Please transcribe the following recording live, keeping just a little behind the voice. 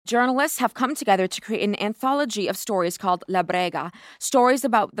journalists have come together to create an anthology of stories called La Brega, stories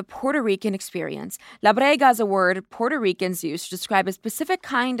about the Puerto Rican experience. La Brega is a word Puerto Ricans use to describe a specific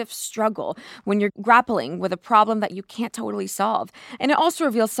kind of struggle when you're grappling with a problem that you can't totally solve. And it also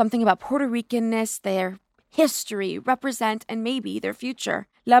reveals something about Puerto Ricanness, their history, represent, and maybe their future.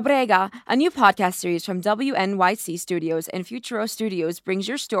 La Brega, a new podcast series from WNYC Studios and Futuro Studios, brings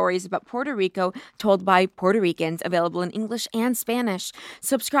your stories about Puerto Rico told by Puerto Ricans, available in English and Spanish.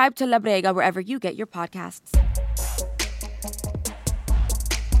 Subscribe to La Brega wherever you get your podcasts.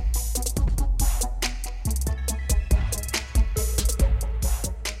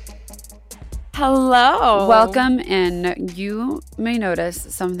 Hello. Welcome in. You may notice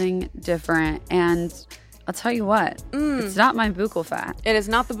something different, and I'll tell you what, it's not my buccal fat. It is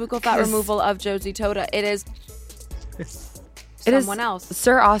not the buccal fat removal of Josie Tota. It is someone else.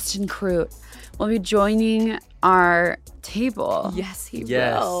 Sir Austin Crute will be joining our table. Yes, he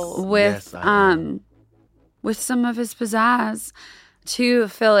will. With some of his pizzazz to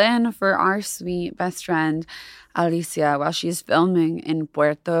fill in for our sweet best friend, Alicia, while she's filming in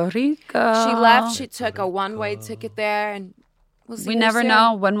Puerto Rico. She left. She took a one-way ticket there, and we'll see. We never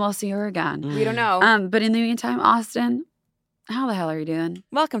know when we'll see her again. We don't know. But in the meantime, Austin, how the hell are you doing?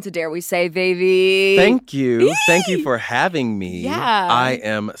 Welcome to Dare We Say, baby. Thank you. Thank you for having me. Yeah. I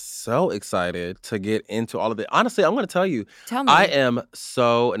am so excited to get into all of it. Honestly, I'm going to tell you. Tell me. I am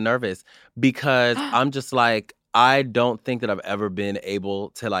so nervous because I'm just like, I don't think that I've ever been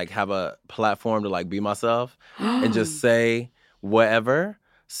able to like have a platform to like be myself and just say whatever.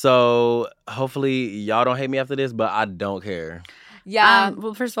 So hopefully y'all don't hate me after this, but I don't care. Yeah.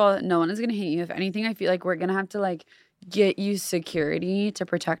 Well, first of all, no one is going to hate you. If anything, I feel like we're going to have to like get you security to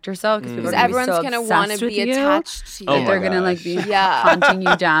protect yourself because everyone's going to want to be attached to you. Oh They're going to like be hunting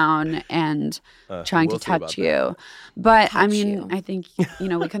you down and trying to touch you. But I mean, I think, we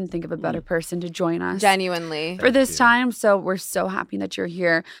couldn't think of a better person to join us. Genuinely. For this time. So we're so happy that you're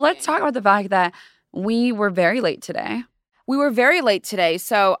here. Let's talk about the fact that we were very late today. We were very late today.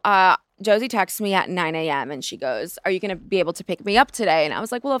 So Josie texts me at 9 a.m. and she goes, "Are you going to be able to pick me up today?" And I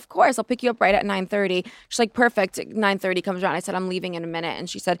was like, "Well, of course. I'll pick you up right at 9:30. She's like, "Perfect." 9:30 comes around. I said, "I'm leaving in a minute." And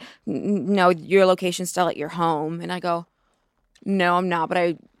she said, "No, your location's still at your home." And I go, "No, I'm not." But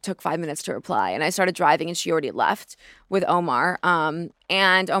I took 5 minutes to reply. And I started driving and she already left with Omar.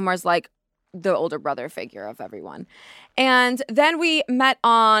 And Omar's like the older brother figure of everyone. And then we met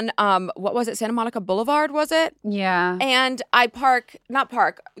on, what was it, Santa Monica Boulevard, was it? Yeah. And I we're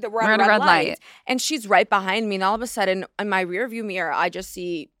at a red light. And she's right behind me. And all of a sudden, in my rearview mirror, I just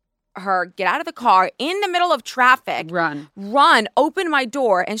see her get out of the car in the middle of traffic. Run, open my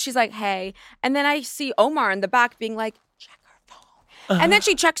door. And she's like, "Hey." And then I see Omar in the back being like, "Check her phone." And then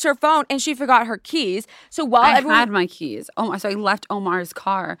she checks her phone and she forgot her keys. So while I had my keys. Oh, so I left Omar's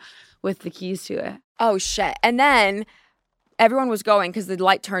car with the keys to it. Oh, shit. And then everyone was going because the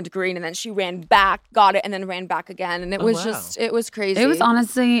light turned green, and then she ran back, got it, and then ran back again. And it was crazy. It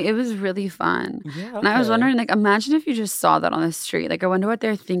was really fun. Yeah, okay. And I was wondering, like, imagine if you just saw that on the street. Like, I wonder what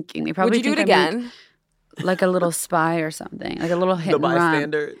they're thinking. They probably would you do it again? Like a little spy or something, like a little hit and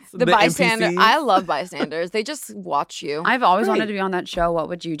run. The bystander. NPCs. I love bystanders. They just watch you. I've always wanted to be on that show. What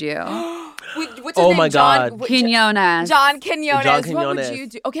would you do? What's his name? My God. Quinones. John Quinones. John What would Quinones. you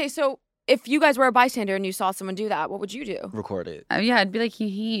do? Okay, so if you guys were a bystander and you saw someone do that, what would you do? Record it. Yeah, I'd be like,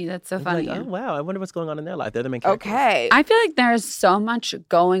 hee, that's so funny. Like, oh, wow, I wonder what's going on in their life. They're the main characters. Okay. I feel like there's so much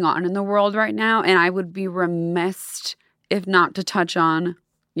going on in the world right now, and I would be remiss if not to touch on,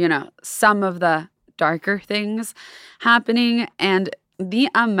 some of the darker things happening, and the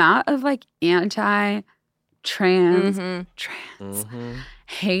amount of like anti-trans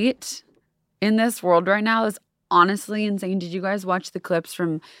hate in this world right now is honestly insane. Did you guys watch the clips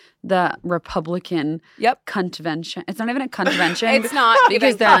from the Republican convention? It's not even a convention. It's not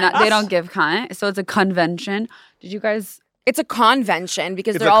because they don't give cunt. So it's a convention. Did you guys? It's a convention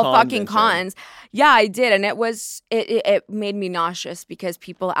because they're all fucking cons. Yeah, I did. And it made me nauseous because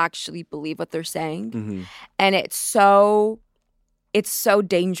people actually believe what they're saying. Mm-hmm. And it's so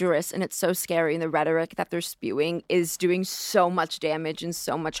dangerous and it's so scary. And the rhetoric that they're spewing is doing so much damage and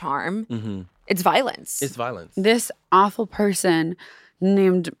so much harm. Mm-hmm. It's violence. It's violence. This awful person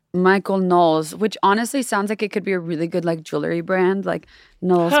named Michael Knowles, which honestly sounds like it could be a really good like jewelry brand, like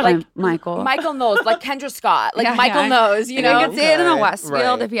Knowles by Michael. Michael Knowles, like Kendra Scott, like Michael knows, you know. You can see it in a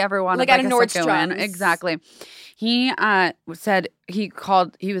Westfield if you ever want like to at a Nordstrom. Exactly. He said he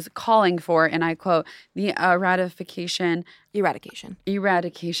was calling for, and I quote, the eradication. What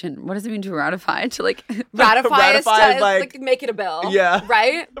does it mean to ratify? To like ratify is to like make it a bill. Yeah.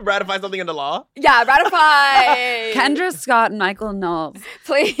 Right? Ratify something into law? Yeah, ratify. Kendra Scott and Michael Knowles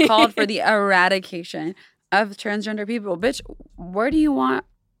Please. called for the eradication of transgender people. Bitch, where do you want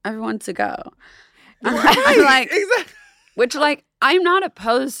everyone to go? I'm like, exactly. Which, like, I'm not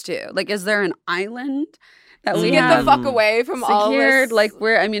opposed to. Like, is there an island that we get have the fuck away from all this? Like,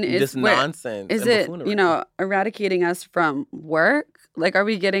 where, I mean, this nonsense. Is it, eradicating us from work? Like, are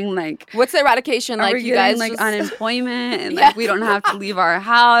we getting, like... What's the eradication? Like, you guys like, just... unemployment? And, like, we don't have to leave our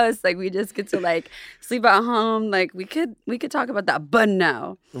house. Like, we just get to, like, sleep at home. Like, we could talk about that. But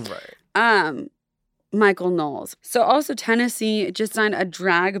no. Right. Michael Knowles. So, also, Tennessee just signed a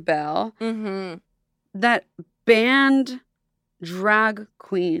drag bill that banned drag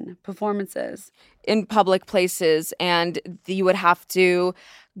queen performances in public places, and you would have to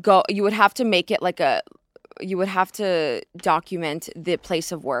make it like you would have to document the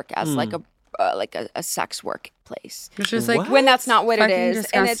place of work as like a sex workplace, which is like when that's not what it is.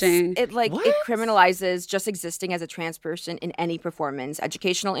 Disgusting. And it criminalizes just existing as a trans person in any performance,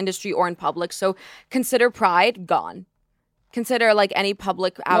 educational industry or in public. So consider Pride gone. Consider like any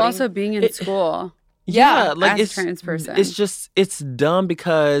public outing. Well, also being in school. Yeah, like as a trans person. It's dumb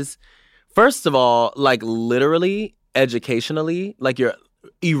because, first of all, like literally, educationally, like you're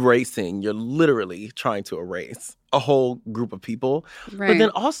literally trying to erase a whole group of people. Right. But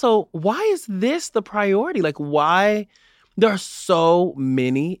then also, why is this the priority? Like, why there are so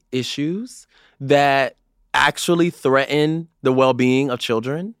many issues that actually threaten the well-being of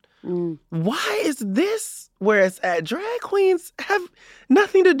children? Why is this where it's at? Drag queens have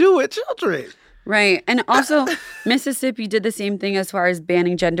nothing to do with children. Right. And also, Mississippi did the same thing as far as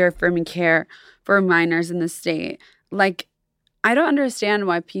banning gender-affirming care for minors in the state. Like, I don't understand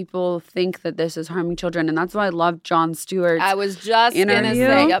why people think that this is harming children. And that's why I love Jon Stewart's I was just going to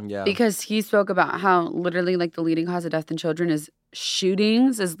say. Yep. Yeah. Because he spoke about how literally, like, the leading cause of death in children is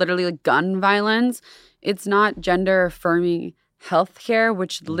shootings, is literally, like, gun violence. It's not gender-affirming healthcare,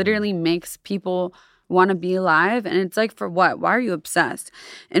 which literally makes people want to be alive. And it's like, for what? Why are you obsessed?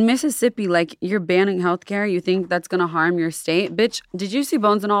 In Mississippi, like, you're banning healthcare. You think that's going to harm your state? Bitch, did you see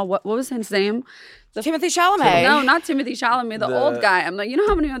Bones and All? What was his name? Timothy Chalamet. No, not Timothy Chalamet, the old guy. I'm like, you know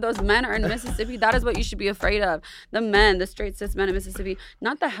how many of those men are in Mississippi? That is what you should be afraid of. The men, the straight cis men in Mississippi,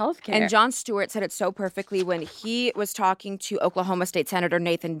 not the healthcare. And Jon Stewart said it so perfectly when he was talking to Oklahoma State Senator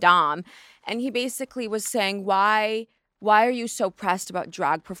Nathan Dahm. And he basically was saying, why are you so pressed about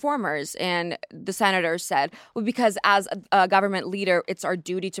drag performers? And the senator said, well, because as a government leader, it's our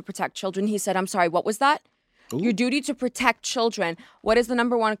duty to protect children. He said, I'm sorry, what was that? Ooh. Your duty to protect children. What is the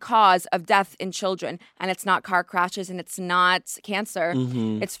number one cause of death in children? And it's not car crashes and it's not cancer.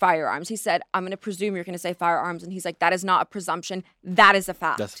 It's firearms. He said, I'm going to presume you're going to say firearms. And he's like, that is not a presumption. That is a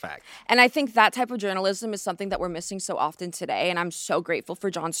fact. That's a fact. And I think that type of journalism is something that we're missing so often today. And I'm so grateful for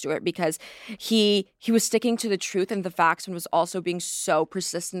Jon Stewart because he was sticking to the truth and the facts and was also being so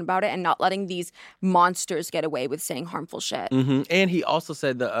persistent about it and not letting these monsters get away with saying harmful shit. And he also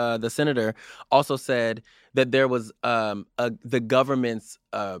said, the senator also said that there was the government's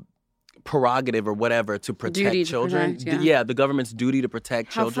prerogative or whatever to protect children. The government's duty to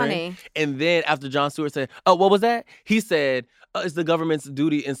protect children. How funny. And then after Jon Stewart said, oh, what was that? He said, it's the government's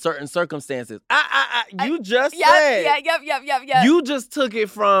duty in certain circumstances. You just said. Yep. You just took it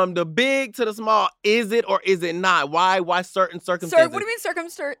from the big to the small. Is it or is it not? Why certain circumstances? What do you mean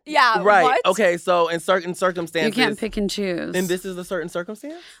circumstance? Yeah, right. What? Okay, so in certain circumstances. You can't pick and choose. And this is a certain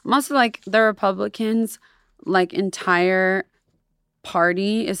circumstance? Most of, like, the Republicans, like, entire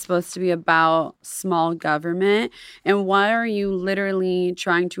party is supposed to be about small government. And why are you literally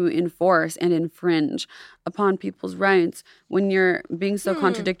trying to enforce and infringe upon people's rights when you're being so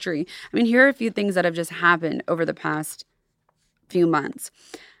contradictory? I mean, here are a few things that have just happened over the past few months.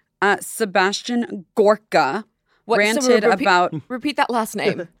 Sebastian Gorka ranted about... Repeat that last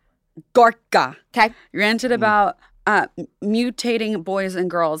name. Gorka. Okay. Ranted about mutating boys and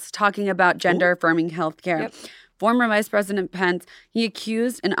girls, talking about gender-affirming healthcare. Yep. Former Vice President Pence, he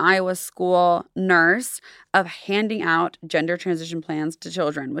accused an Iowa school nurse of handing out gender transition plans to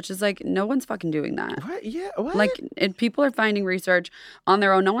children, which is like, no one's fucking doing that. What? Yeah, what? Like, people are finding research on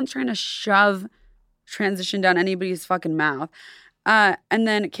their own. No one's trying to shove transition down anybody's fucking mouth. And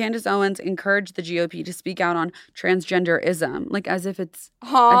then Candace Owens encouraged the GOP to speak out on transgenderism, like as if it's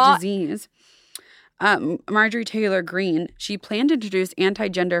a disease. Marjorie Taylor Greene, she planned to introduce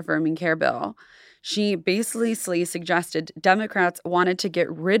anti-gender affirming care bill. She basically suggested Democrats wanted to get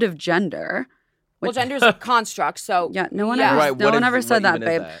rid of gender, Well, gender's a construct, so yeah, no one ever said that,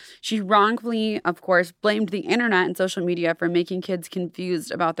 babe. That? She wrongfully, of course, blamed the internet and social media for making kids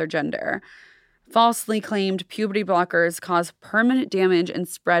confused about their gender. Falsely claimed puberty blockers cause permanent damage and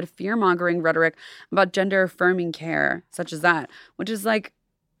spread fear-mongering rhetoric about gender-affirming care, such as that, which is like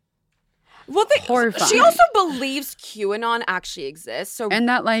horrifying. She also believes QAnon actually exists. So and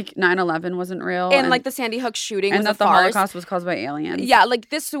that like 9/11 wasn't real. And like the Sandy Hook shooting and was that the farce. Holocaust was caused by aliens. Yeah, like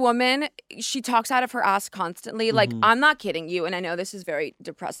this woman, she talks out of her ass constantly. Like, I'm not kidding you. And I know this is very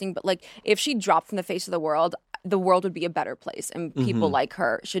depressing, but like if she dropped from the face of the world would be a better place. And people like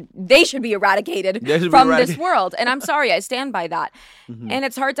her should be eradicated from this world. And I'm sorry, I stand by that. And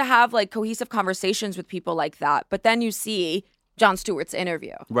it's hard to have like cohesive conversations with people like that. But then you see Jon Stewart's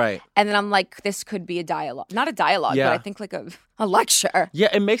interview. Right. And then I'm like, this could be a dialogue. Not a dialogue, but I think like a lecture. Yeah,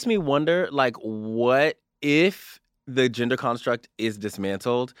 it makes me wonder, like, what if the gender construct is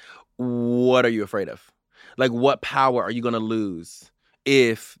dismantled? What are you afraid of? Like, what power are you going to lose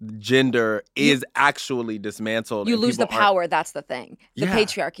if gender is actually dismantled? You lose the power, that's the thing. The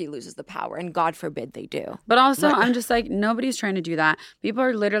patriarchy loses the power, and God forbid they do. But also, I'm just like, nobody's trying to do that. People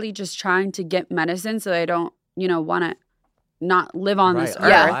are literally just trying to get medicine so they don't, want to not live on this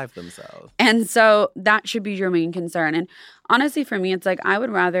earth. Alive themselves. And so that should be your main concern. And honestly, for me, it's like I would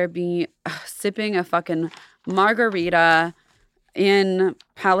rather be sipping a fucking margarita in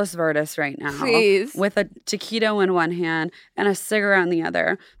Palos Verdes right now. Please. With a taquito in one hand and a cigarette in the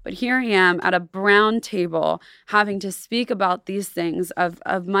other. But here I am at a brown table having to speak about these things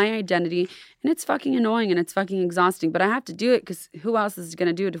of my identity. And it's fucking annoying and it's fucking exhausting. But I have to do it because who else is going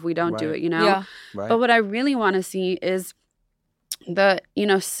to do it if we don't do it, Yeah. Right. But what I really want to see is the,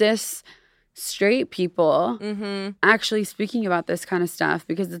 cis straight people actually speaking about this kind of stuff,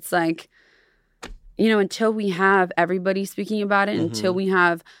 because it's like, until we have everybody speaking about it, until we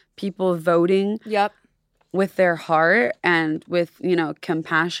have people voting with their heart and with,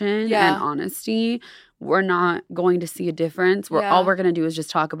 compassion and honesty, we're not going to see a difference. All we're going to do is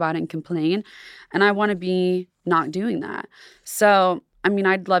just talk about it and complain. And I want to be not doing that. So I mean,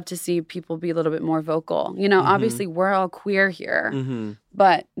 I'd love to see people be a little bit more vocal. Obviously we're all queer here,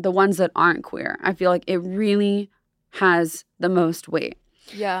 but the ones that aren't queer, I feel like it really has the most weight.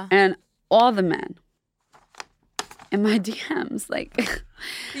 Yeah. And all the men in my DMs, like,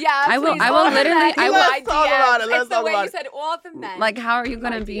 I will literally, Let's talk about it. It's the way you said all the men. Like, how are you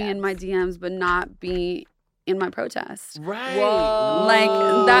going to be in my DMs but not be in my protest? Right. Whoa.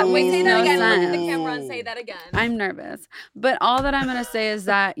 Like, that makes say no that again. sense. Look at the camera and say that again. I'm nervous. But all that I'm going to say is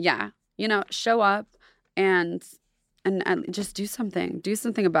that, show up and just do something. Do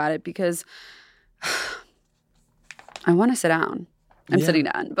something about it, because I want to sit down. I'm sitting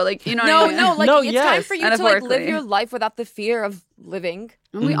down. But like, what I mean? It's time for you to like live your life without the fear of living.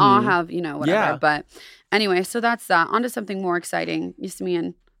 And we all have, whatever. Yeah. But anyway, so that's that. On to something more exciting.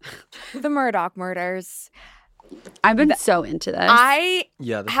 Yasmin. The Murdaugh murders. I've been so into this. I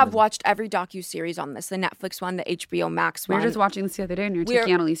have watched every docuseries on this, the Netflix one, the HBO Max one. We were just watching this the other day and you're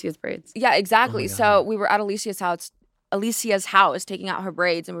taking out Alicia's braids. Yeah, exactly. So we were at Alicia's house taking out her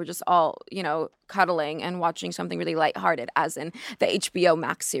braids, and we're just all, cuddling and watching something really lighthearted, as in the HBO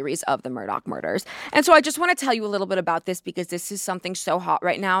Max series of the Murdaugh murders. And so I just want to tell you a little bit about this, because this is something so hot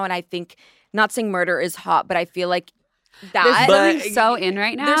right now. And I think, not saying murder is hot, but I feel like there's something so in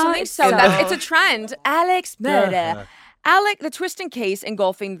right now. There's something it's a trend. Alex Murdaugh. Alec, the Twiston case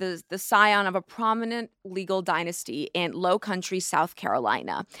engulfing the scion of a prominent legal dynasty in Low Country, South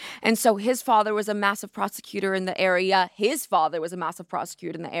Carolina. And so his father was a massive prosecutor in the area. His father was a massive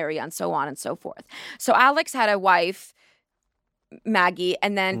prosecutor in the area, and so on and so forth. So Alex had a wife, Maggie,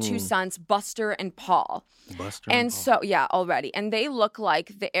 and then two sons, Buster and Paul. Already. And they look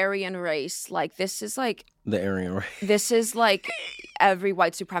like the Aryan race. Like, this is like... The Aryan race. This is like every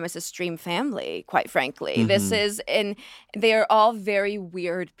white supremacist dream family, quite frankly. This is... And they're all very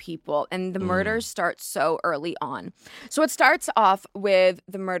weird people. And the murders start so early on. So it starts off with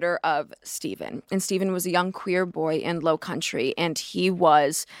the murder of Stephen. And Stephen was a young queer boy in Low Country. And he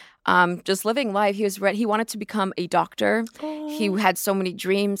was... just living life. He wanted to become a doctor. He had so many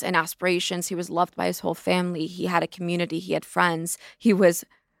dreams and aspirations. He was loved by his whole family. He had a community. He had friends. He was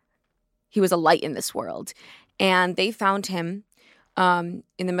a light in this world. And they found him in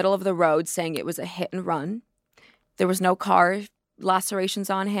the middle of the road, saying it was a hit and run. There was no car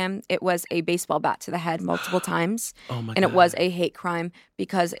lacerations on him. It was a baseball bat to the head multiple times. Oh my and God. It was a hate crime,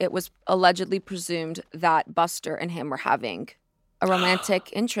 because it was allegedly presumed that Buster and him were having a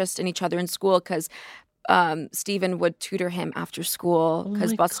romantic interest in each other in school, because Stephen would tutor him after school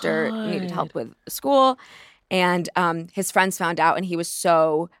because Buster needed help with school. And his friends found out, and he was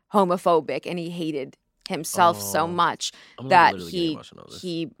so homophobic, and he hated himself so much that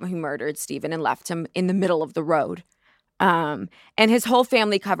he murdered Stephen and left him in the middle of the road. And his whole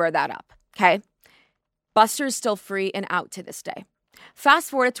family covered that up, okay? Buster is still free and out to this day. Fast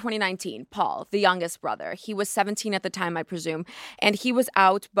forward to 2019, Paul, the youngest brother, he was 17 at the time, I presume, and he was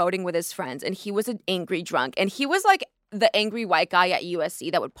out boating with his friends, and he was an angry drunk, and he was like the angry white guy at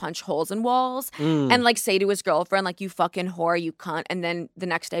USC that would punch holes in walls and like say to his girlfriend, like, you fucking whore, you cunt. And then the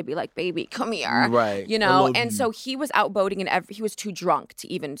next day be like, baby, come here. Right. You know? And so he was out boating and he was too drunk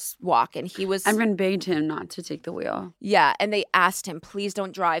to even walk. And he was... Everyone begged him not to take the wheel. Yeah. And they asked him, please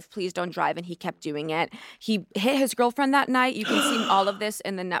don't drive. And he kept doing it. He hit his girlfriend that night. You can see all of this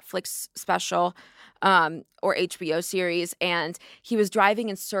in the Netflix special or HBO series. And he was driving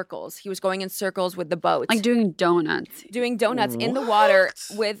in circles. He was going in circles with the boat. Like doing donuts. In the water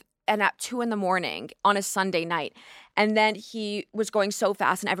at 2 a.m. on a Sunday night. And then he was going so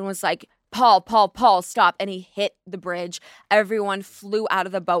fast and everyone was like, Paul, stop. And he hit the bridge. Everyone flew out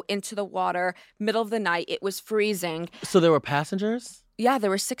of the boat into the water. Middle of the night. It was freezing. So there were passengers? Yeah,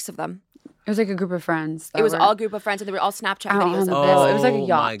 there were 6 of them. It was like a group of friends. It was all a group of friends, and they were all Snapchat videos of this. It was like a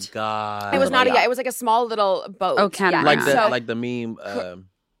yacht. Oh, my God. It was not a yacht. It was like a small little boat. Oh, catamaran. Yeah. Like the meme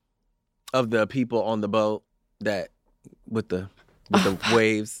of the people on the boat that with the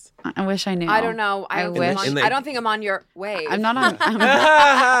waves. I wish I knew. I don't know. I don't think I'm on your wave. I'm not on.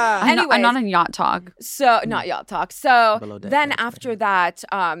 Anyways, I'm not on yacht talk. So not yacht talk. So then after that,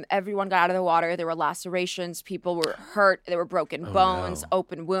 everyone got out of the water. There were lacerations. People were hurt. There were broken bones,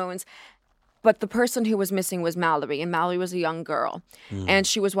 open wounds. But the person who was missing was Mallory, and Mallory was a young girl, and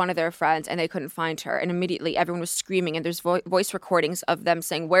she was one of their friends, and they couldn't find her. And immediately, everyone was screaming, and there's voice recordings of them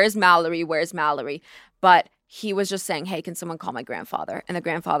saying, "Where's Mallory? Where's Mallory?" But he was just saying, "Hey, can someone call my grandfather?" And the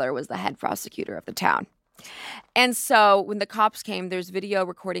grandfather was the head prosecutor of the town. And so when the cops came, there's video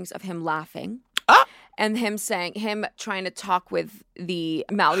recordings of him laughing. And him trying to talk with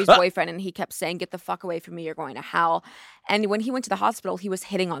Mallory's boyfriend, and he kept saying, "Get the fuck away from me, you're going to hell." And when he went to the hospital, he was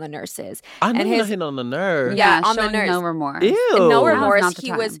hitting on the nurses. I know he hitting on the nurse. Yeah, on the nurse. No remorse. Ew. No remorse.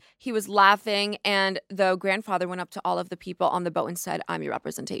 He was laughing, and the grandfather went up to all of the people on the boat and said, "I'm your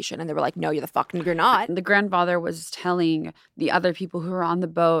representation." And they were like, "No, you're not." The grandfather was telling the other people who were on the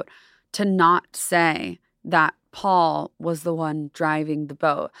boat to not say that Paul was the one driving the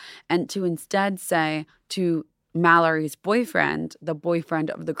boat, and to instead say to Mallory's boyfriend, the boyfriend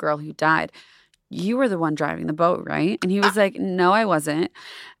of the girl who died, "You were the one driving the boat, right?" And he was like, "No, I wasn't."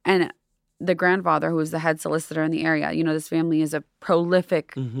 And the grandfather, who was the head solicitor in the area, this family is a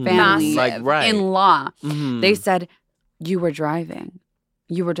prolific family in law. They said, "You were driving.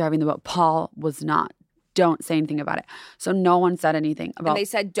 You were driving the boat. Paul was not. Don't say anything about it." So no one said anything about. And they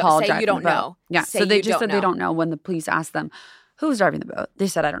said, Paul "Say you don't know." Yeah. So they just said they don't know. When the police asked them, "Who's driving the boat?" They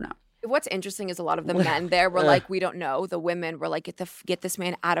said, "I don't know." What's interesting is a lot of the men there were like, "We don't know." The women were like, "Get this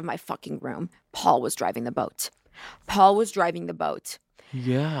man out of my fucking room." Paul was driving the boat.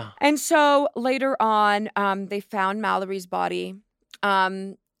 Yeah. And so later on, they found Mallory's body.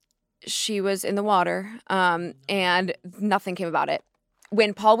 She was in the water, and nothing came about it.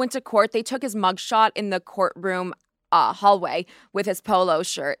 When Paul went to court, they took his mugshot in the courtroom hallway with his polo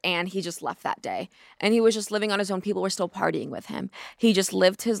shirt, and he just left that day. And he was just living on his own. People were still partying with him. He just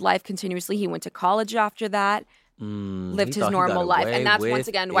lived his life continuously. He went to college after that, lived his normal life. And that's, once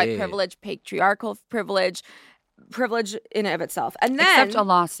again, white privilege, patriarchal privilege in and of itself. And then, except a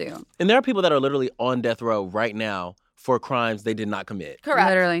lawsuit. And there are people that are literally on death row right now for crimes they did not commit. Correct.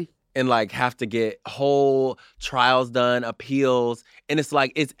 Literally. And have to get whole trials done, appeals. And it's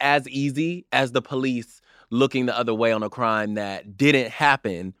it's as easy as the police looking the other way on a crime that didn't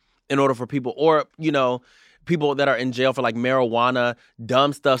happen in order for people, or, people that are in jail for marijuana,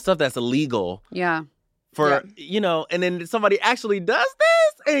 dumb stuff that's illegal. Yeah. And then somebody actually does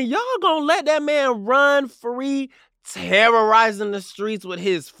this, and y'all gonna let that man run free, terrorizing the streets with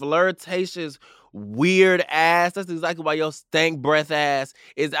his flirtatious, weird ass. That's exactly why your stank breath ass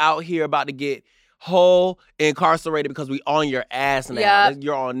is out here about to get whole incarcerated, because we on your ass now. Yep.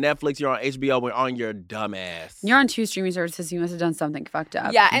 You're on Netflix, you're on HBO, we're on your dumb ass. You're on 2 streaming services. You must have done something fucked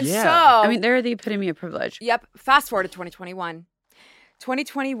up. Yeah, and so they're the epitome of privilege. Yep. Fast forward to 2021.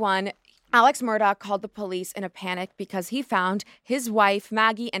 2021, Alex Murdaugh called the police in a panic because he found his wife,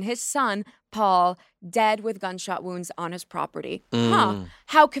 Maggie, and his son, Paul, dead with gunshot wounds on his property. Huh.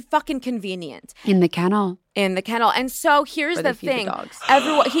 How fucking convenient. In the kennel. In the kennel. And so here's Where the they feed the thing.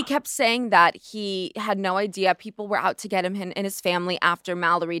 dogs. He kept saying that he had no idea people were out to get him and his family after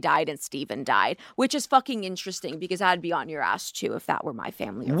Mallory died and Stephen died, which is fucking interesting because I'd be on your ass too if that were my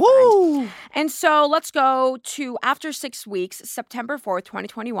family or friend. And so let's go to after 6 weeks, September 4th,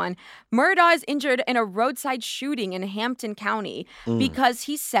 2021, Murdaugh is injured in a roadside shooting in Hampton County because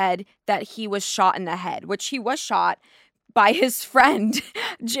he said that he was shot in the head, which he was shot by his friend,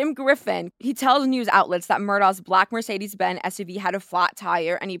 Jim Griffin. He tells news outlets that Murdaugh's black Mercedes-Benz SUV had a flat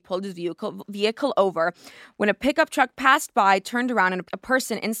tire and he pulled his vehicle over when a pickup truck passed by, turned around, and a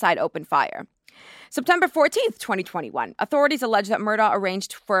person inside opened fire. September 14th, 2021, authorities allege that Murdaugh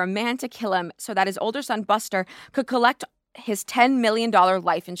arranged for a man to kill him so that his older son, Buster, could collect his $10 million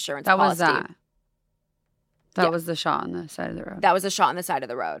life insurance policy. That was the shot on the side of the road. That was a shot on the side of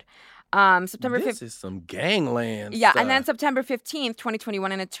the road. This is some gangland Yeah, stuff. and then September 15th,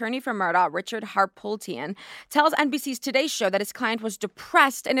 2021, an attorney for Murdaugh, Richard Harpultian, tells NBC's Today Show that his client was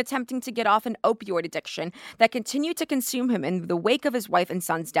depressed and attempting to get off an opioid addiction that continued to consume him in the wake of his wife and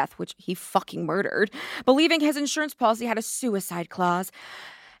son's death, which he fucking murdered, believing his insurance policy had a suicide clause.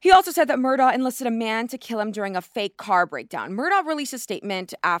 He also said that Murdaugh enlisted a man to kill him during a fake car breakdown. Murdaugh released a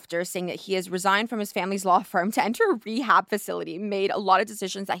statement after saying that he has resigned from his family's law firm to enter a rehab facility, made a lot of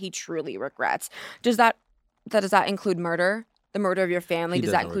decisions that he truly regrets. Does that include murder? The murder of your family?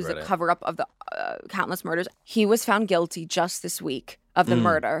 Does that include the cover-up of the countless murders? He was found guilty just this week of the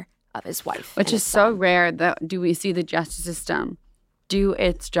murder of his wife. Which is so rare that do we see the justice system do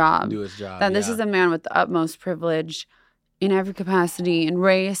its job. That this is a man with the utmost privilege in every capacity, in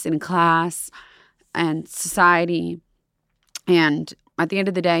race, in class, and society. And at the end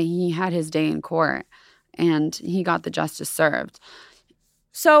of the day, he had his day in court, and he got the justice served.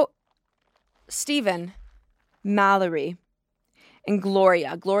 So, Stephen, Mallory, and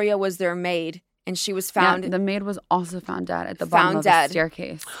Gloria. Gloria was their maid, and she was found... Yeah, the maid was also found dead at the bottom of the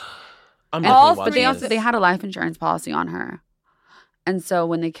staircase. But they had a life insurance policy on her. And so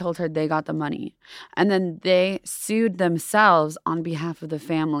when they killed her, they got the money. And then they sued themselves on behalf of the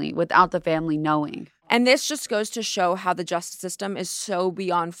family without the family knowing. And this just goes to show how the justice system is so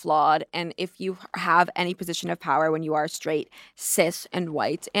beyond flawed. And if you have any position of power when you are straight, cis, and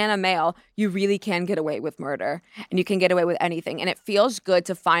white, and a male, you really can get away with murder. And you can get away with anything. And it feels good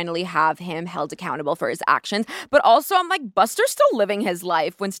to finally have him held accountable for his actions. But also, I'm like, Buster's still living his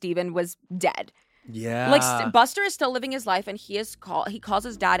life when Stephen was dead. Yeah. Like, Buster is still living his life, and he calls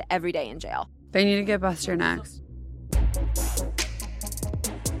his dad every day in jail. They need to get Buster next.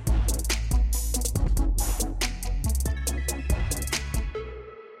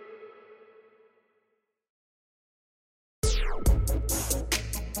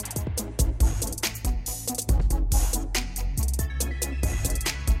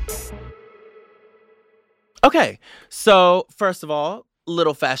 Okay, so first of all,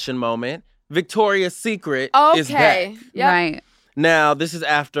 little fashion moment. Victoria's Secret is back. Yep. Right. Now, this is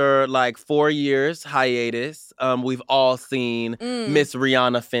after like 4 years hiatus. We've all seen Miss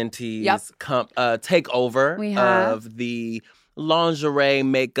Rihanna Fenty's takeover of the lingerie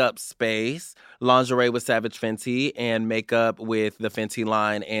makeup space. Lingerie with Savage Fenty and makeup with the Fenty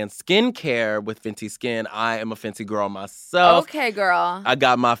line and skincare with Fenty Skin. I am a Fenty girl myself. Okay, girl. I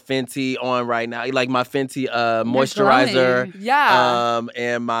got my Fenty on right now. Like my Fenty moisturizer. Yeah.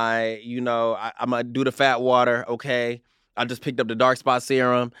 And my, I'm going to do the fat water, okay? I just picked up the dark spot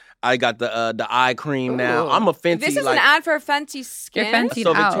serum. I got the eye cream now. I'm a Fenty. This is an ad for Fenty Skin. You're Fenty'd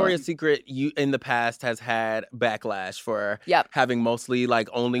So out. Victoria's Secret, in the past, has had backlash for having mostly like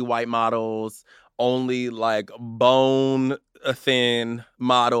only white models, only like bone thin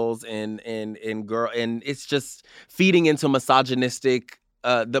models, and it's just feeding into misogynistic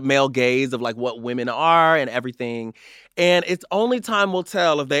the male gaze of like what women are and everything. And it's only time will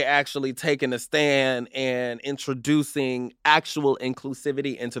tell if they actually taking a stand and introducing actual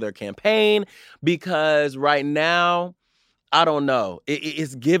inclusivity into their campaign, because right now, I don't know.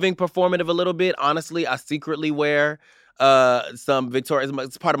 It's giving performative a little bit. Honestly, I secretly wear some Victoria's.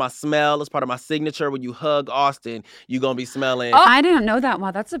 It's part of my smell. It's part of my signature. When you hug Austin, you're going to be smelling. Oh, I didn't know that.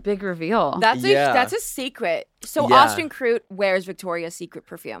 Wow, that's a big reveal. That's a secret. So Austin Crute wears Victoria's Secret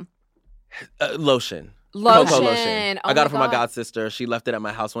perfume. Lotion. Lotion. Cocoa lotion. Oh I got it my from my God. god sister. She left it at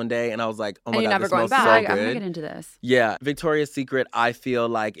my house one day, and I was like, "Oh my And you're God, never this going smells back. so I'm good." going to get into this. Yeah, Victoria's Secret, I feel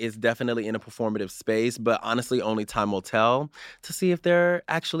like is definitely in a performative space, but honestly, only time will tell to see if they're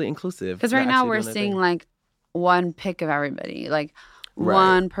actually inclusive. Because right now we're seeing like one pick of everybody. Like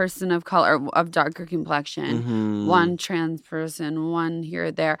one person of color, of darker complexion, one trans person, one here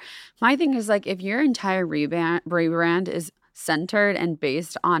or there. My thing is like, if your entire rebrand is centered and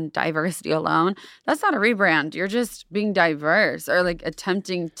based on diversity alone, that's not a rebrand. You're just being diverse or like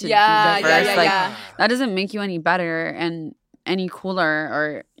attempting to be diverse. That doesn't make you any better and any cooler,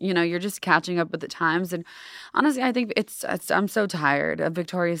 or you're just catching up with the times. And honestly, I think I'm so tired of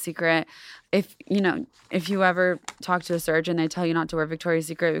Victoria's Secret. If you ever talk to a surgeon, they tell you not to wear Victoria's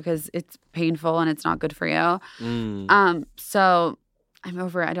Secret because it's painful and it's not good for you. So I'm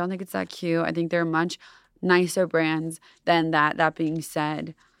over it. I don't think it's that cute. I think they're much nicer brands than that. That being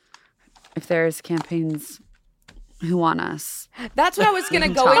said, if there's campaigns who want us, that's what I was gonna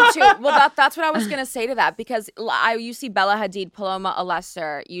go into. Well, that's what I was gonna say to that, because you see Bella Hadid, Paloma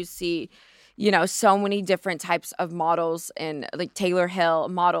Alesser, you see so many different types of models, and like Taylor Hill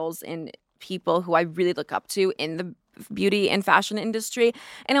models, and people who I really look up to in the beauty and fashion industry.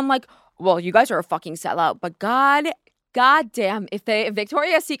 And I'm like, well, you guys are a fucking sellout, but God damn, if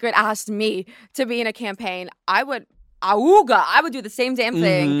Victoria's Secret asked me to be in a campaign, I would do the same damn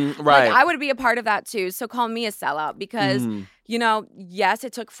thing. Right. Like, I would be a part of that too. So call me a sellout, because, yes,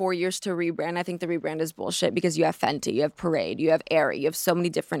 it took 4 years to rebrand. I think the rebrand is bullshit, because you have Fenty, you have Parade, you have Aerie, you have so many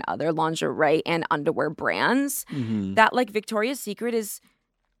different other lingerie and underwear brands that, like, Victoria's Secret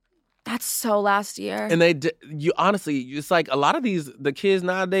that's so last year. And honestly, it's like a lot of the kids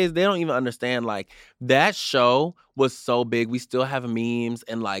nowadays, they don't even understand, like, that show was so big. We still have memes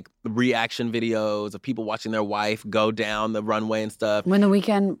and like reaction videos of people watching their wife go down the runway and stuff. When The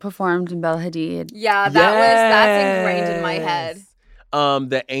Weeknd performed in Bella Hadid. Yeah, that's ingrained in my head.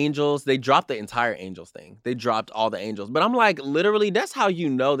 The Angels, they dropped the entire Angels thing. They dropped all the Angels. But I'm like, literally, that's how you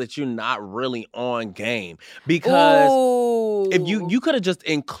know that you're not really on game. Because if you could have just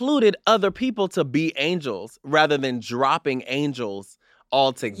included other people to be Angels rather than dropping Angels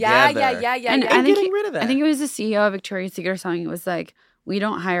altogether. Yeah. And I think getting rid of that. I think it was the CEO of Victoria's Secret or something. It was like, we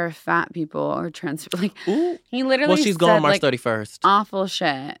don't hire fat people or trans. Like, he literally she's said, going March like, 31st. Awful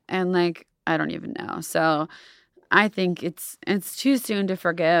shit. And like, I don't even know. So I think it's too soon to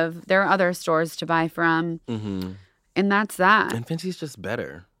forgive. There are other stores to buy from. And that's that. And Fenty's just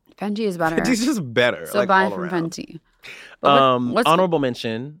better. Fenty is better. Fenty's just better. So like, buy all from around. Fenty. Honorable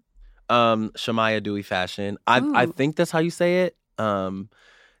mention, Shemaya Dewey Fashion. I think that's how you say it.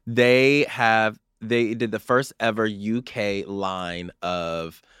 They did the first ever UK line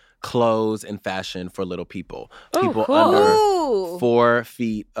of clothes and fashion for little people. People under 4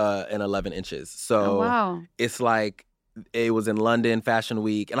 feet and 11 inches. So it's like, it was in London Fashion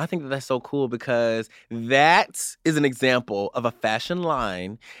Week. And I think that that's so cool, because that is an example of a fashion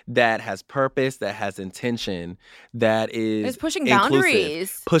line that has purpose, that has intention, that is it's pushing inclusive,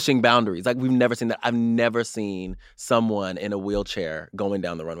 boundaries. Pushing boundaries. Like, we've never seen that. I've never seen someone in a wheelchair going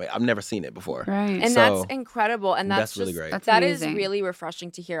down the runway. I've never seen it before. Right. And that's incredible. And that's really great. That is really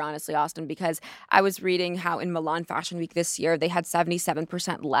refreshing to hear, honestly, Austin, because I was reading how in Milan Fashion Week this year, they had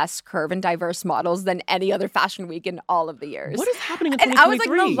 77% less curve and diverse models than any other fashion week in all of the years. What is happening in 2023? And I was like,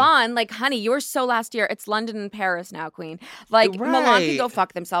 Milan, like, honey, you were so last year. It's London and Paris now, queen. Like, Milan can go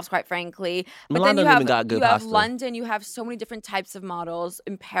fuck themselves, quite frankly. But Milan then you doesn't even got good you have pasta. London, you have so many different types of models.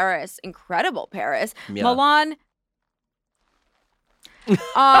 In Paris, incredible Paris. Yeah. Milan.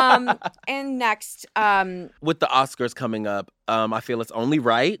 And next, with the Oscars coming up, I feel it's only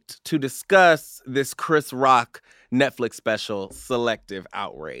right to discuss this Chris Rock Netflix special, Selective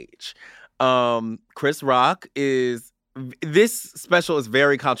Outrage. Chris Rock this special is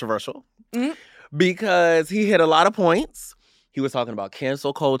very controversial because he hit a lot of points. He was talking about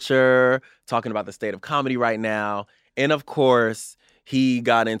cancel culture, talking about the state of comedy right now. And of course, he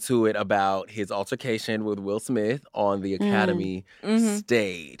got into it about his altercation with Will Smith on the Academy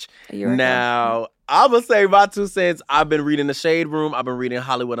stage. Now, I'm going to say my 2 cents. I've been reading The Shade Room. I've been reading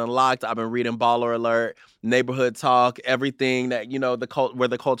Hollywood Unlocked. I've been reading Baller Alert, Neighborhood Talk, everything that, where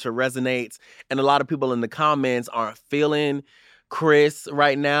the culture resonates. And a lot of people in the comments aren't feeling Chris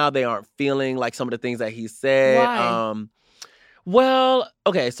right now. They aren't feeling like some of the things that he said. Why? Well,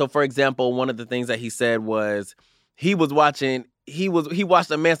 okay. So, for example, one of the things that he said was he watched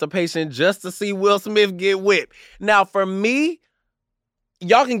Emancipation just to see Will Smith get whipped. Now, for me,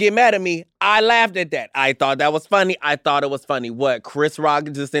 y'all can get mad at me. I laughed at that. I thought that was funny. I thought it was funny. What? Chris Rock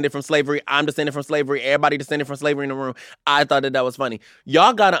descended from slavery. I'm descended from slavery. Everybody descended from slavery in the room. I thought that was funny.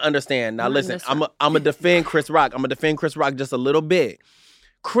 Y'all got to understand. Now, listen, I'm going to defend Chris Rock. I'm going to defend Chris Rock just a little bit.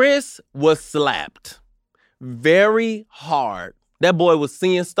 Chris was slapped very hard. That boy was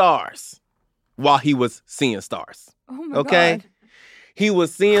seeing stars while he was seeing stars. Oh my God. He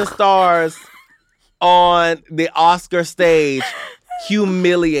was seeing stars on the Oscar stage,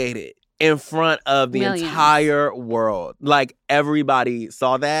 humiliated in front of the Millions. entire world. Like, everybody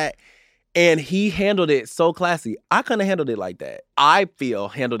saw that. And he handled it so classy. I couldn't have handled it like that. I feel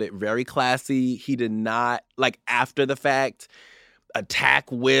handled it very classy. He did not, like, after the fact, attack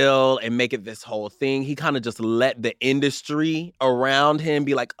Will and make it this whole thing. He kind of just let the industry around him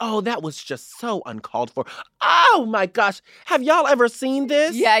be like, oh, that was just so uncalled for. Oh, my gosh. Have y'all ever seen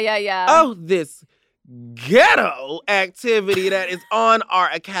this? Yeah. Oh, this ghetto activity that is on our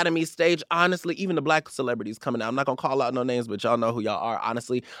Academy stage. Honestly, even the black celebrities coming out. I'm not going to call out no names, but y'all know who y'all are.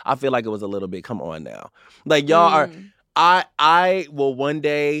 Honestly, I feel like it was a little bit, come on now. Like, y'all are... I will one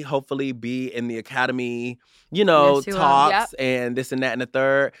day hopefully be in the Academy, Yes, you will. talks and this and that and the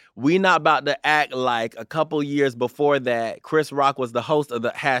third. We not about to act like a couple years before that, Chris Rock was the host of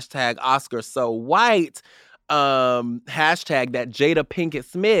the hashtag Oscar So White hashtag that Jada Pinkett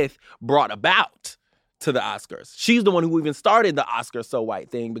Smith brought about to the Oscars. She's the one who even started the Oscar So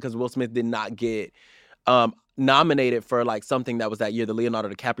White thing because Will Smith did not get nominated for like something that was that year, the Leonardo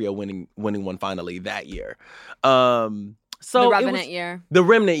DiCaprio winning one finally that year. So the Revenant year. The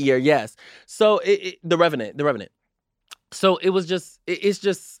Remnant year, yes. So the Revenant. So it was just, it's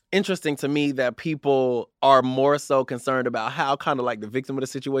just interesting to me that people are more so concerned about how kind of like the victim of the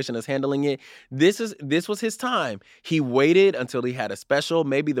situation is handling it. This was his time. He waited until he had a special.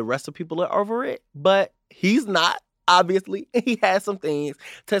 Maybe the rest of people are over it, but he's not. Obviously, he has some things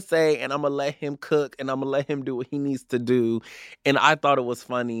to say, and I'm going to let him cook, and I'm going to let him do what he needs to do. And I thought it was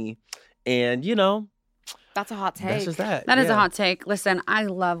funny. And, that's a hot take. that's just that. That is a hot take. Listen, I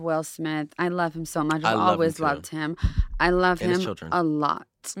love Will Smith. I love him so much. I've always loved him. I love him a lot.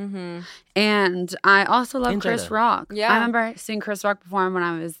 Mm-hmm. And I also love And Chris Jada. Rock. Yeah. I remember seeing Chris Rock perform when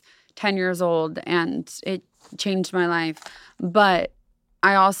I was 10 years old, and it changed my life. But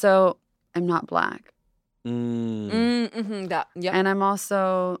I also am not black. Mm-hmm. Yep. And I'm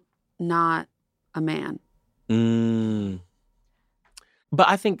also not a man.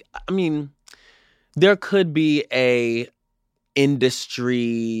 But there could be a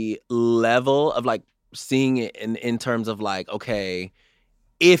industry level of like seeing it in terms of like, okay,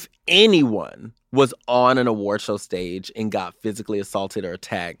 if anyone was on an award show stage and got physically assaulted or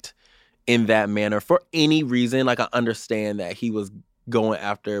attacked in that manner for any reason, like I understand that he was going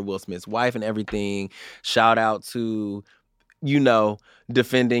after Will Smith's wife and everything. Shout out to,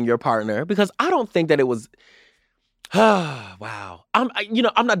 defending your partner, because I don't think that it was, wow. I'm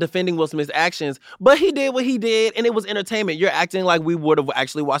not defending Will Smith's actions, but he did what he did and it was entertainment. You're acting like we would have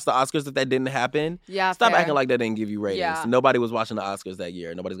actually watched the Oscars if that didn't happen. Yeah, Stop fair. acting like that didn't give you ratings. Yeah. Nobody was watching the Oscars that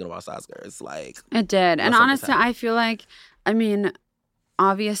year. Nobody's going to watch the Oscars. Like, It did. And something's honestly, happening. I feel like,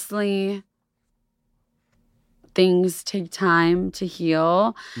 obviously, things take time to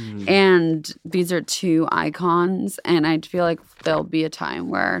heal. Mhm. And these are two icons. And I feel like there'll be a time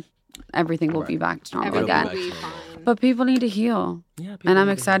where everything will be back to normal Everything again. will be Back to normal. fine. But people need to heal. Yeah, And I'm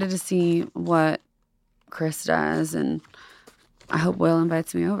people excited to see what Chris does. And I hope Will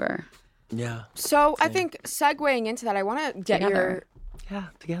invites me over. Yeah. So I think segueing into that, I want to get Together.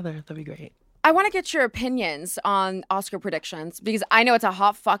 Together. That'd be great. I want to get your opinions on Oscar predictions, because I know it's a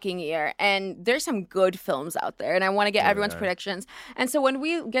hot fucking year and there's some good films out there, and I want to get everyone's predictions. And so when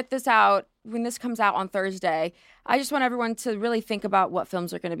this comes out on Thursday, I just want everyone to really think about what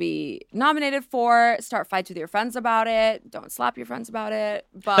films are going to be nominated for. Start fights with your friends about it. Don't slap your friends about it.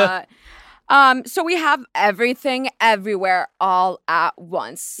 But so we have Everything Everywhere All at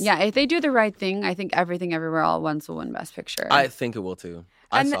Once. Yeah, if they do the right thing, I think Everything Everywhere All at Once will win Best Picture. I think it will too.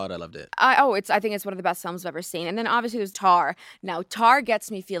 I And saw it. I loved it. I think it's one of the best films I've ever seen. And then obviously there's Tar. Now, Tar gets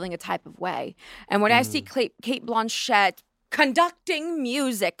me feeling a type of way. And when I see Kate Blanchett conducting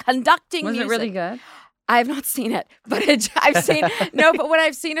music. Was it really good? I have not seen it, but but when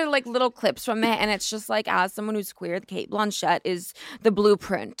I've seen it, like little clips from it, and it's just like, as someone who's queer, Kate Blanchett is the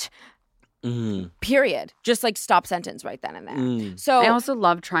blueprint. Period. Just like stop sentence right then and there. So I also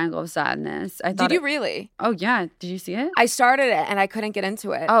love Triangle of Sadness. did you really? Oh, yeah. Did you see it? I started it and I couldn't get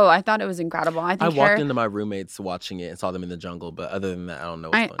into it. Oh, I thought it was incredible. I walked into my roommates watching it and saw them in the jungle, but other than that, I don't know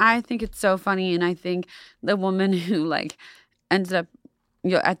what's going on. I think it's so funny, and I think the woman who ended up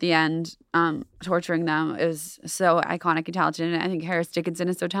at the end torturing them is so iconic and talented, and I think Harris Dickinson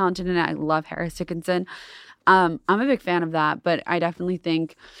is so talented, and I love Harris Dickinson. I'm a big fan of that, but I definitely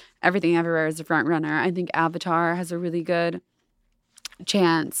think Everything Everywhere is a front runner. I think Avatar has a really good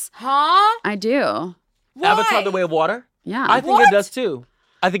chance. Huh? I do. Why? Avatar: The Way of Water? Yeah. I think it does too.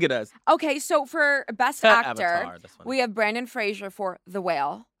 I think it does. Okay, so for Best Actor, Avatar, that's funny. we have Brandon Fraser for The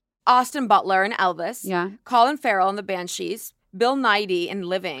Whale, Austin Butler in Elvis, Yeah. Colin Farrell in The Banshees, Bill Nighy in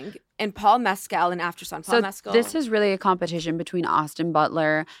Living, and Paul Mescal and After Sun. Paul Mescal. This is really a competition between Austin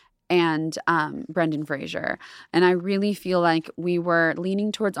Butler and Brendan Fraser. And I really feel like we were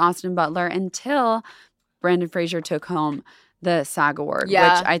leaning towards Austin Butler until Brendan Fraser took home the SAG Award, which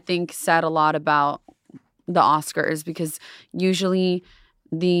I think said a lot about the Oscars, because usually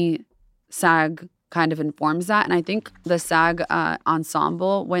the SAG kind of informs that. And I think the SAG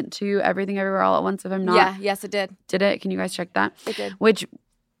ensemble went to Everything Everywhere All at Once, if I'm not. Yeah, yes, it did. Did it? Can you guys check that? It did. Which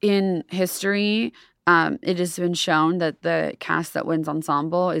in history, it has been shown that the cast that wins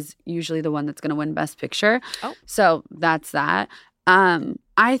ensemble is usually the one that's going to win Best Picture. Oh. So that's that.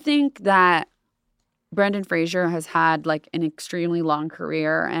 I think that Brendan Fraser has had like an extremely long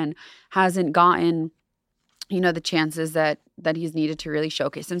career and hasn't gotten, the chances that he's needed to really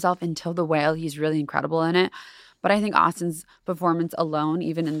showcase himself until The Whale. He's really incredible in it. But I think Austin's performance alone,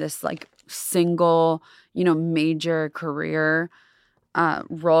 even in this like single, major career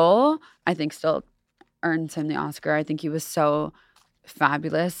role, I think still earns him the Oscar. I think he was so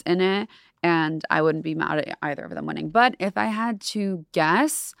fabulous in it, and I wouldn't be mad at either of them winning. But if I had to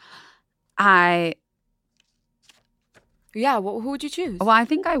guess, who would you choose? Well, I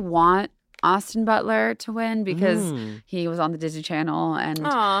think I want Austin Butler to win because he was on the Disney Channel, and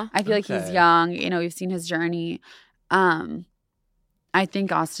I feel like he's young. We've seen his journey. I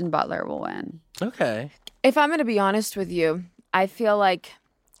think Austin Butler will win. Okay. If I'm going to be honest with you, I feel like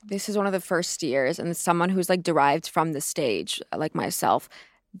this is one of the first years, and someone who's like derived from the stage, like myself,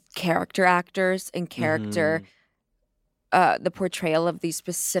 character actors and character, the portrayal of these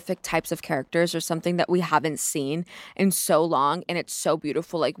specific types of characters are something that we haven't seen in so long, and it's so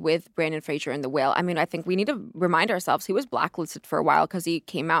beautiful. Like with Brendan Fraser in The Whale, I mean, I think we need to remind ourselves he was blacklisted for a while because he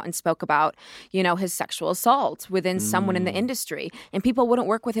came out and spoke about, his sexual assault within someone in the industry, and people wouldn't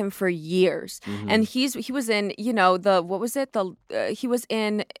work with him for years. And he was in, he was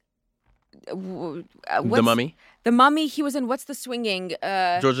in The Mummy. The Mummy. He was in what's the swinging?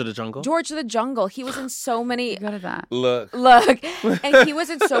 George of the Jungle. George of the Jungle. He was in so many. Good at that. Look. And he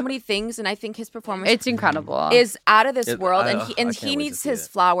was in so many things, and I think his performance It's incredible. is out of this world. And he needs his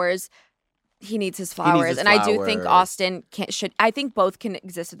flowers. He needs his flowers. And I do think Austin I think both can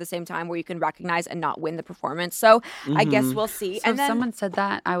exist at the same time, where you can recognize and not win the performance. So I guess we'll see. So if someone said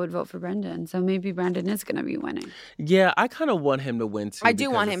that, I would vote for Brendan. So maybe Brendan is going to be winning. Yeah, I kind of want him to win too. I do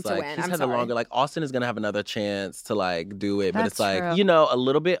want him to win. He's had a longer, Austin is going to have another chance to do it. But That's it's like, true. a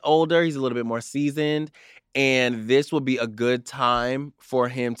little bit older. He's a little bit more seasoned. And this will be a good time for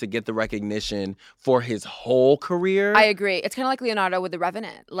him to get the recognition for his whole career. I agree. It's kind of like Leonardo with The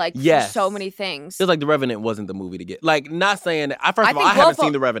Revenant. Yes. So many things. Feels like The Revenant wasn't the movie to get. Not saying that. First of all, I haven't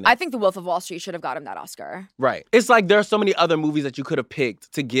seen The Revenant. I think The Wolf of Wall Street should have got him that Oscar. Right. It's like there are so many other movies that you could have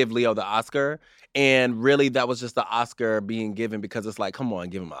picked to give Leo the Oscar. And really, that was just the Oscar being given because it's like, come on,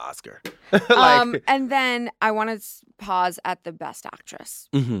 give him an Oscar. And then I want to pause at the Best Actress.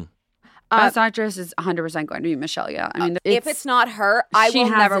 Mm-hmm. Best Actress is 100% going to be Michelle Yeoh. I mean, if it's not her, I will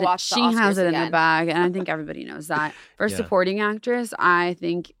never watch the Oscars She has it again. in the bag, and I think everybody knows that. For supporting actress, I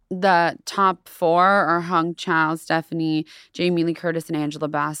think the top four are Hung Chow, Stephanie, Jamie Lee Curtis, and Angela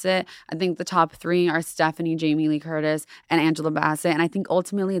Bassett. I think the top three are Stephanie, Jamie Lee Curtis, and Angela Bassett. And I think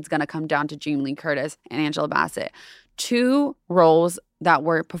ultimately it's going to come down to Jamie Lee Curtis and Angela Bassett. Two roles that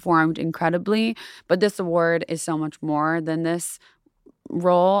were performed incredibly, but this award is so much more than this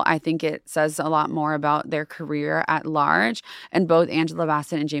role. I think it says a lot more about their career at large. And both Angela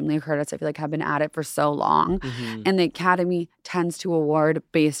Bassett and Jamie Lee Curtis, I feel like, have been at it for so long. And the Academy tends to award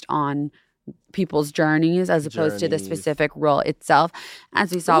based on people's journeys as opposed to the specific role itself.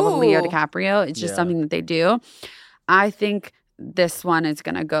 As we saw with Leo DiCaprio, it's just something that they do. I think this one is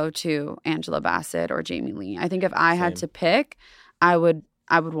going to go to Angela Bassett or Jamie Lee. I think if I had to pick, I would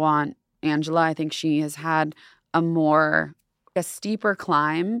want Angela. I think she has had a steeper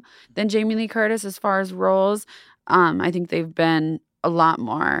climb than Jamie Lee Curtis as far as roles. I think they've been a lot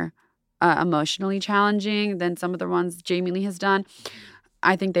more emotionally challenging than some of the ones Jamie Lee has done.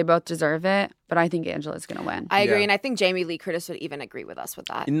 I think they both deserve it, but I think Angela's going to win. I agree, and I think Jamie Lee Curtis would even agree with us with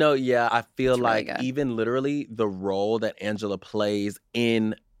that. I feel It's like really good. even literally the role that Angela plays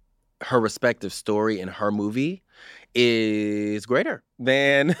in her respective story in her movie is greater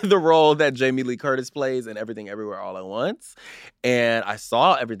than the role that Jamie Lee Curtis plays in Everything Everywhere All at Once. And I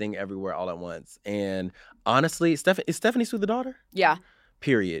saw Everything Everywhere All at Once. And honestly, is Stephanie Sue the daughter? Yeah.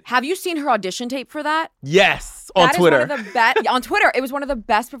 Period. Have you seen her audition tape for that? Yes, on Twitter. That is one of the best. On Twitter, it was one of the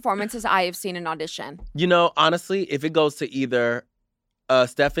best performances I have seen in audition. Honestly, if it goes to either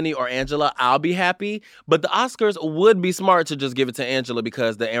Stephanie or Angela, I'll be happy. But the Oscars would be smart to just give it to Angela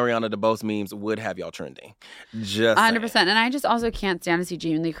because the Ariana DeBose memes would have y'all trending. Just 100%. saying. And I just also can't stand to see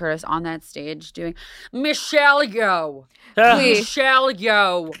Jamie Lee Curtis on that stage doing Michelle Yeoh. Michelle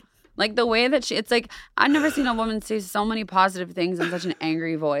Yeoh. Like the way that it's like, I've never seen a woman say so many positive things in such an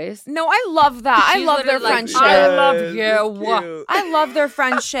angry voice. No, I love that. I love their friendship. I love you. I love their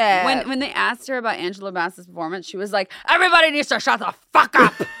friendship. When they asked her about Angela Bassett's performance, she was like, everybody needs to shut the fuck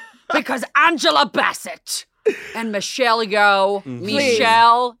up because Angela Bassett and Michelle Yeoh,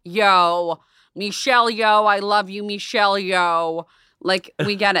 Michelle Yeoh, I love you, Michelle Yeoh. Like,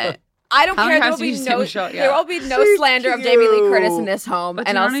 we get it. I don't care. There will be no slander of Jamie Lee Curtis in this home,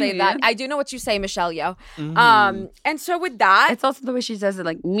 and I'll say that. I do know what you say, Michelle Yeoh. And so with that, it's also the way she says it,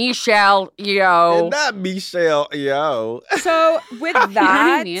 like Michelle Yeoh, and not Michelle Yeoh. So with that, you know what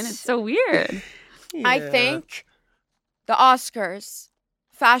I mean? It's so weird. Yeah. I think the Oscars,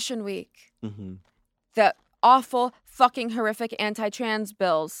 Fashion Week, the awful, fucking horrific anti-trans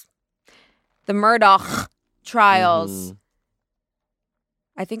bills, the Murdaugh trials.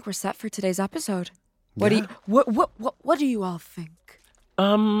 I think we're set for today's episode. What do you all think?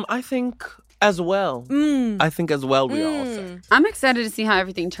 I think as well. I think as well we all set. I'm excited to see how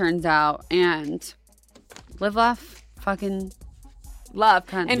everything turns out and live, laugh, fucking love.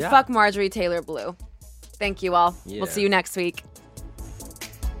 And fuck Marjorie Taylor Blue. Thank you all. Yeah. We'll see you next week.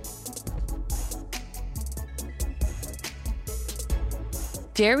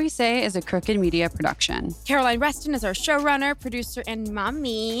 Dare We Say is a Crooked Media production. Caroline Reston is our showrunner, producer, and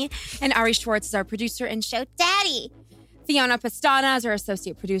mommy. And Ari Schwartz is our producer and show daddy. Fiona Pastana is our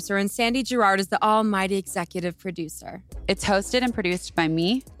associate producer. And Sandy Girard is the almighty executive producer. It's hosted and produced by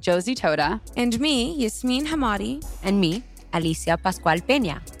me, Josie Toda. And me, Yasmin Hamadi. And me, Alicia Pascual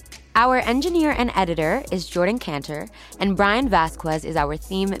Peña. Our engineer and editor is Jordan Cantor. And Brian Vasquez is our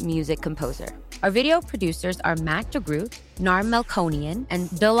theme music composer. Our video producers are Matt DeGroot, Nar Melkonian, and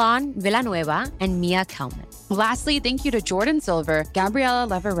Dylan Villanueva, and Mia Kelman. Lastly, thank you to Jordan Silver, Gabriella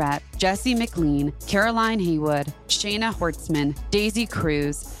Leverett, Jesse McLean, Caroline Haywood, Shayna Hortzman, Daisy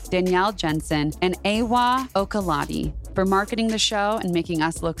Cruz, Danielle Jensen, and Awa Okalati for marketing the show and making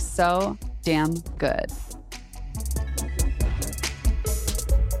us look so damn good.